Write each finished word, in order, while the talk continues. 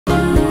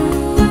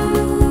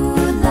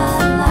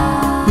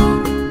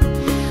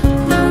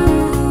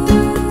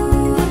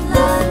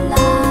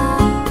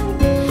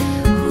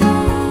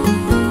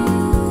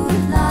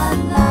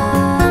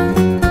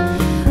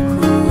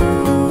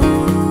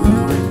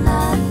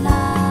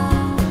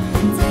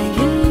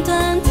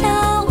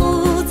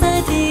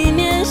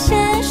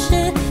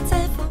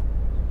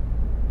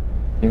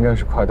应该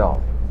是快到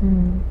了。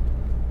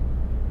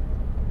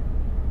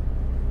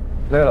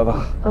累了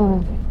吧？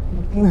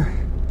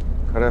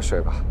喝点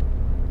水吧。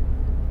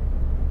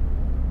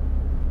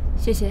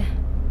谢谢。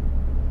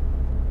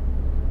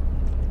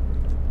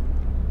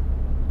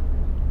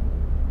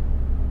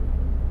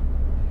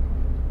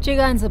这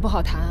个案子不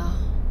好谈啊。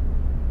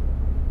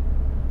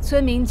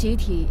村民集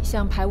体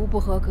向排污不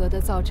合格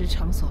的造纸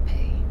厂索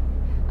赔，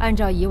按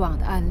照以往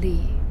的案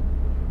例，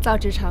造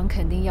纸厂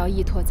肯定要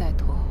一拖再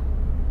拖，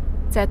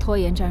在拖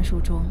延战术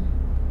中，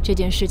这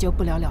件事就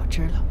不了了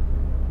之了。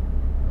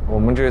我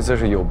们这次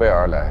是有备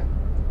而来，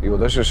有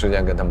的是时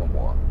间跟他们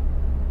磨。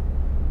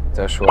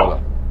再说了，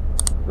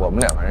我们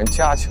两个人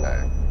加起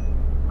来，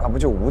那不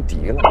就无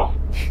敌了吗？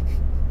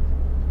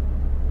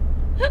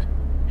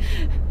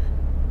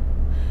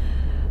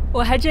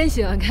我还真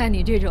喜欢看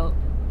你这种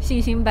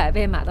信心百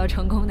倍、马到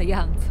成功的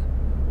样子。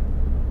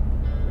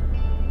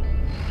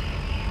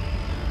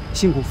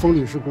辛苦封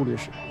律师、顾律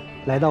师，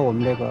来到我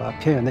们这个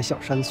偏远的小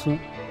山村，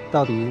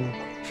到底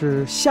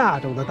是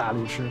下周的大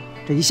律师，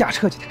这一下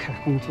车就得开始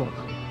工作了。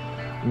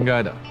应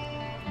该的。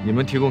你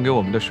们提供给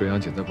我们的水样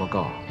检测报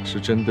告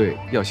是针对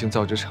耀兴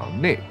造纸厂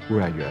内污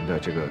染源的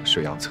这个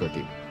水样测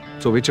定，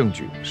作为证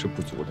据是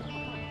不足的。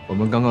我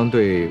们刚刚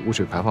对污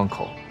水排放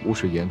口、污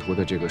水沿途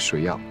的这个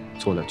水样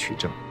做了取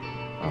证，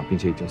并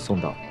且已经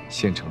送到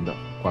县城的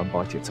环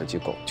保检测机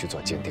构去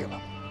做鉴定了。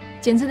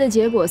检测的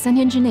结果3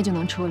天之内就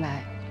能出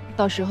来，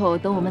到时候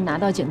等我们拿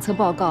到检测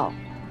报告，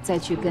再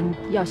去跟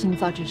耀兴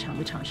造纸厂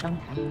的厂商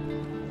谈。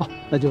哦，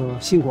那就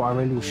辛苦二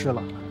位律师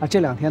了啊！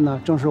这2天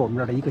呢，正是我们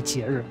这儿的一个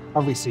节日，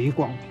二位随意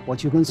光顾，我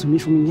去跟村民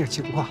说明一下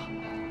情况。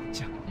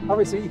行，二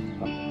位随意。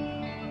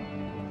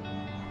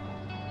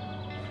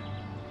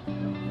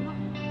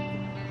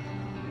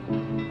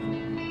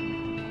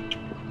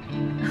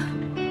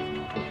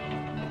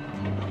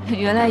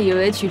原来以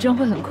为取证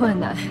会很困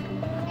难，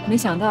没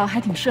想到还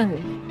挺顺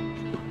利。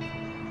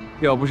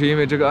要不是因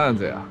为这个案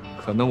子呀，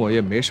可能我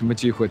也没什么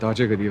机会到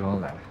这个地方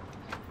来。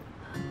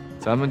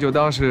咱们就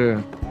当是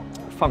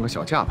放个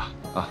小假吧，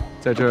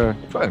在这儿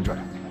转悠转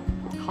悠。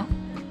好。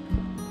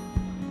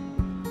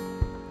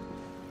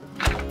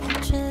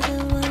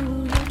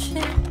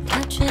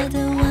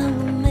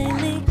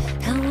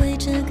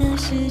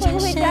会不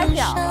会夹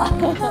脚啊？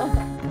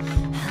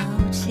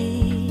好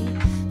奇，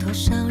多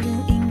少人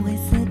因为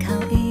思考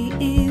意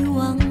义，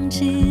忘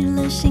记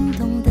了心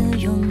动的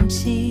勇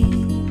气。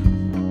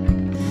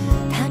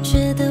他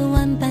觉得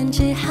万般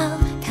皆好，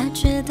他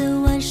觉得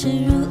万事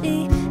如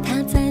意，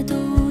他在独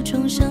舞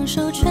中享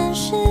受全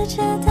世界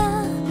的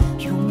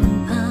拥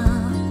抱。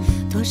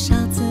多少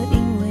次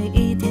因为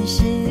一点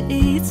失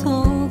意，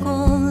错过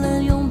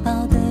了拥抱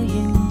的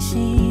运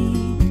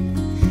气。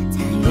在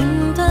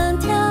云端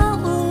跳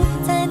舞，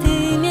在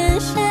地面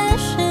写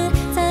诗，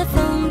在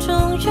风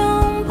中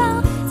拥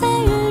抱，在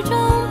雨中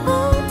不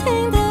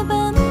停地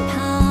奔跑，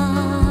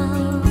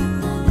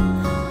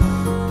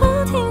不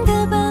停地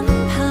奔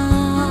跑。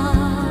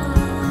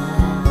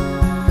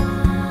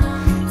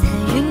在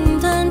云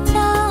端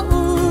跳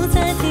舞，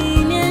在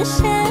地面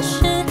写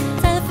诗，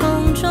在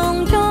风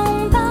中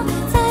拥抱，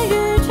在雨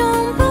中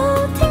不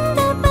停地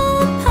奔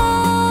跑，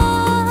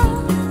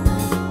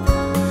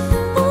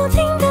不停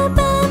地奔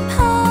跑。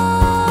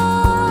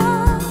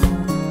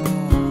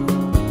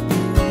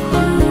呼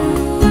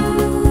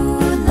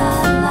啦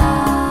啦，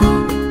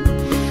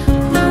呼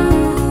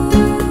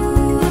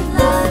啦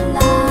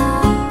啦，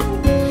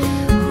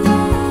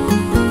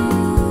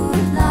呼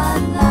啦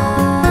啦，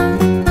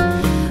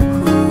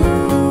呼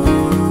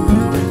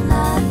啦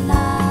啦。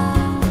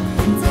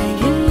在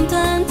云端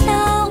跳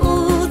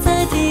舞，在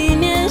地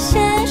面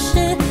写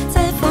诗，在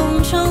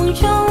风中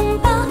拥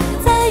抱，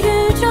在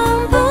雨中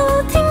不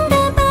停地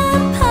奔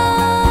跑。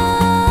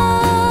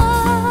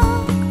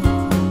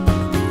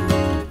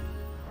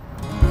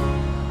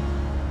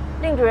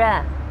令主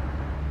任，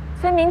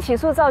村民起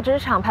诉造纸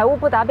厂排污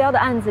不达标的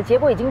案子结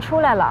果已经出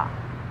来了，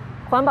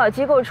环保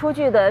机构出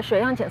具的水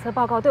样检测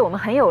报告对我们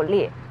很有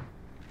利。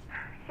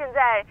现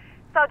在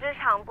造纸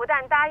厂不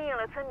但答应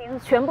了村民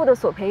全部的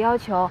索赔要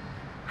求，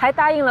还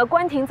答应了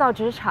关停造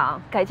纸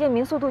厂，改建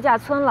民宿度假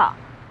村了。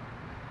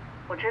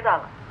我知道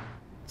了，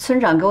村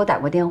长给我打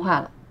过电话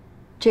了，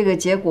这个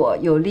结果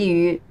有利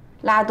于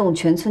拉动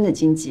全村的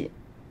经济，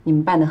你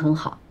们办得很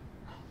好。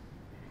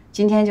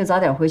今天就早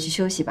点回去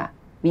休息吧，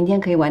明天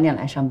可以晚点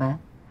来上班。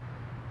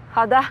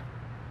好的，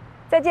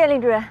再见，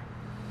令主任。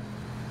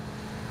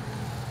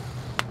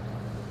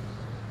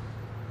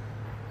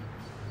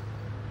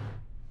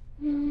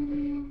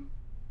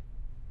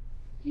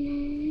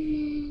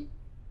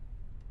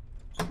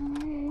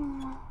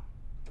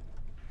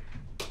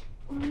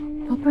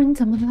宝贝儿，你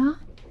怎么了？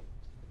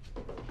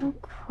我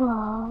渴，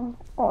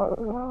好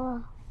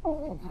热，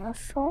我难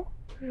受，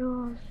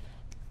热。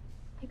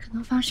你可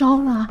能发烧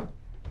了。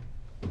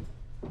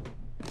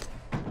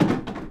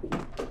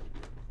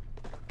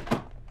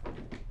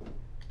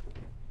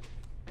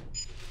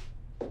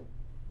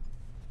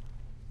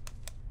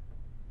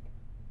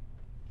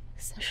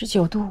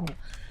39度，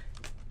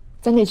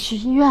咱得去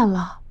医院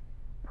了。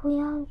不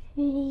要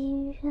去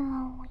医院，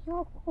我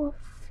要过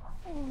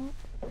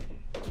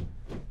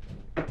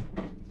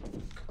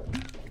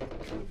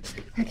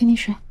来，给你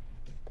水。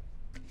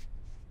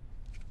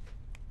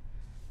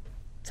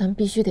咱们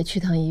必须得去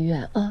趟医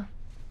院啊！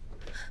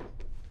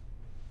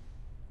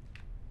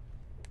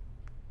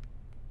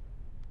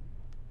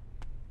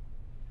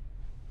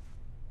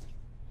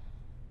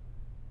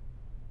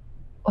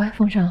喂，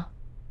风声，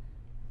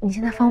你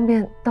现在方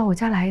便到我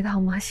家来一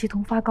趟吗？系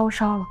统发高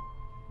烧了，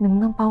能不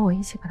能帮我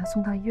一起把他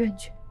送到医院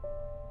去？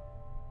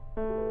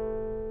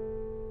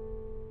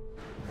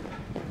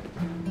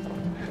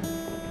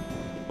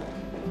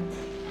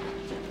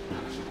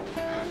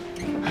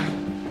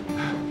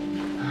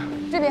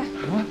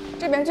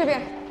这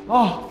边。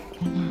哦。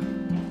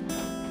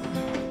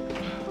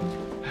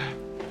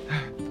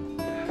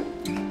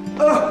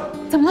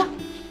怎么了？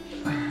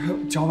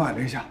脚崴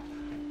了一下。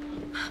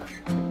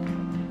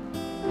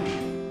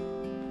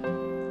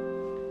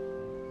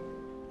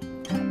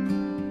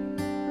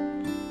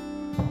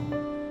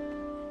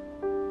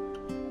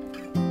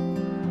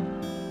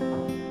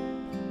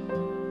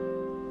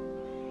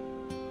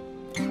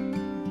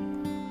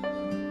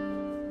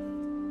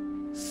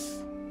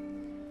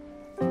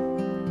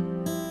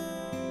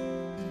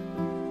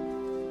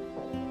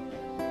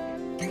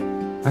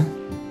哎，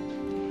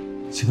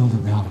系统怎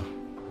么样了？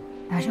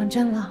打上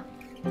针了，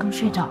刚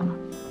睡着了。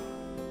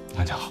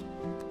那就好。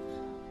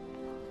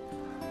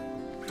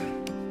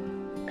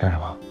干什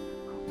么？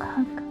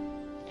看看。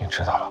你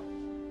知道了。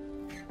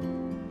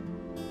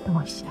等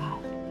我瞎了。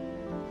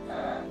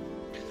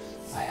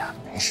哎呀，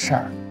没事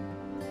儿。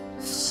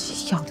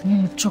咬的那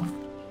么重。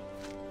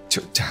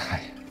就这，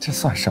哎呀，这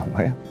算什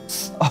么呀？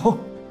哦，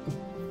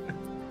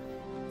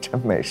真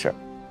没事儿。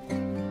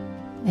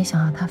没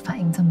想到他反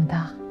应这么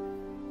大，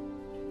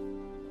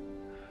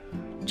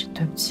真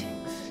对不起。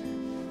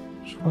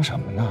说什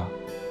么呢？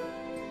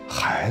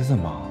孩子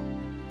嘛。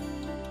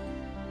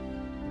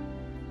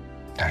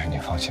但是你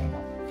放心吧，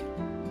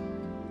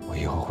我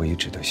以后会一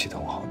直对系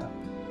统好的。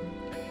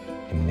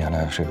你们娘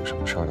俩要是有什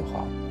么事儿的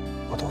话，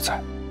我都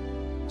在，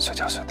随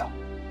叫随到。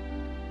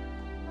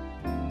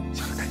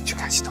行了，赶紧去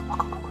看系统吧，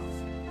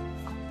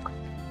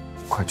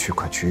快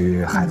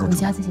去，孩子。回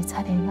家自己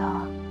擦点药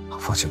啊。好，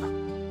放心吧，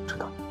知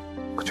道。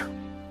快去。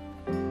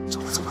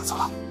走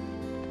了。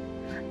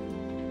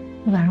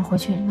你晚上回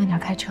去慢点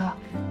开车。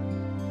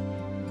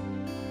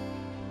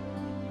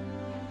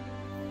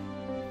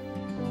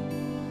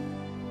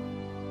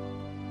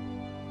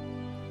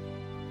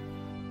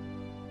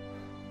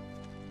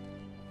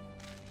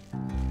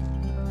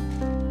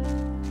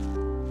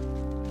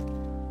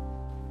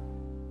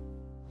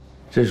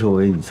这是我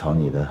为你草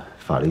拟的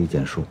法律意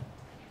见书。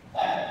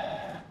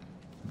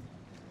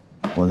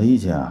我的意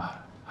见啊，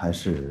还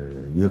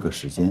是约个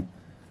时间，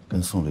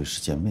跟宋律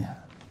师见面，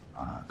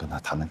跟他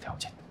谈谈条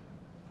件，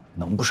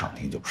能不上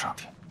庭就不上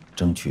庭，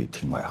争取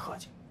庭外和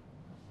解。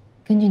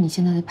根据你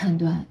现在的判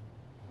断，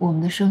我们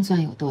的胜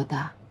算有多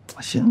大？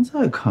现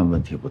在看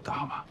问题不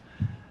大嘛，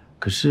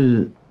可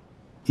是，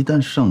一旦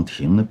上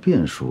庭，那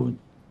变数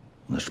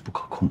那是不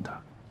可控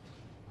的。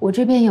我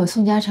这边有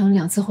宋嘉诚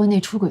2次婚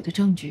内出轨的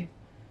证据。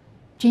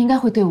这应该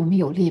会对我们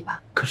有利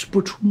吧？可是不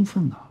充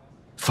分啊，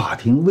法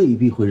庭未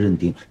必会认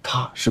定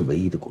他是唯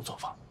一的过错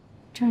方。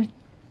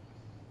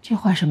这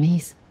话什么意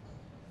思？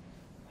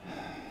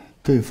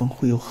对方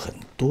会有很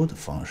多的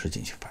方式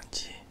进行反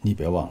击，你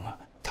别忘了，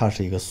他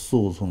是一个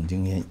诉讼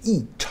经验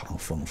异常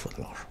丰富的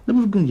老手，那不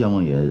是跟阎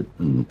王爷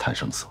谈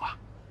生死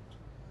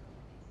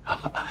吗？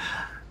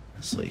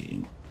所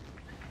以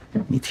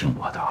你听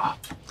我的啊，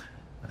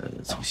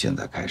从现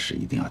在开始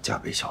一定要加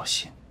倍小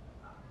心，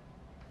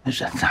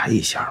忍耐一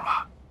下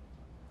嘛。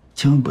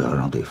千万不要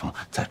让对方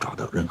再抓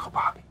到任何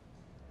把柄。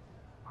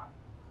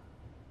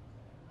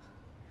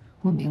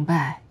我明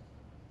白，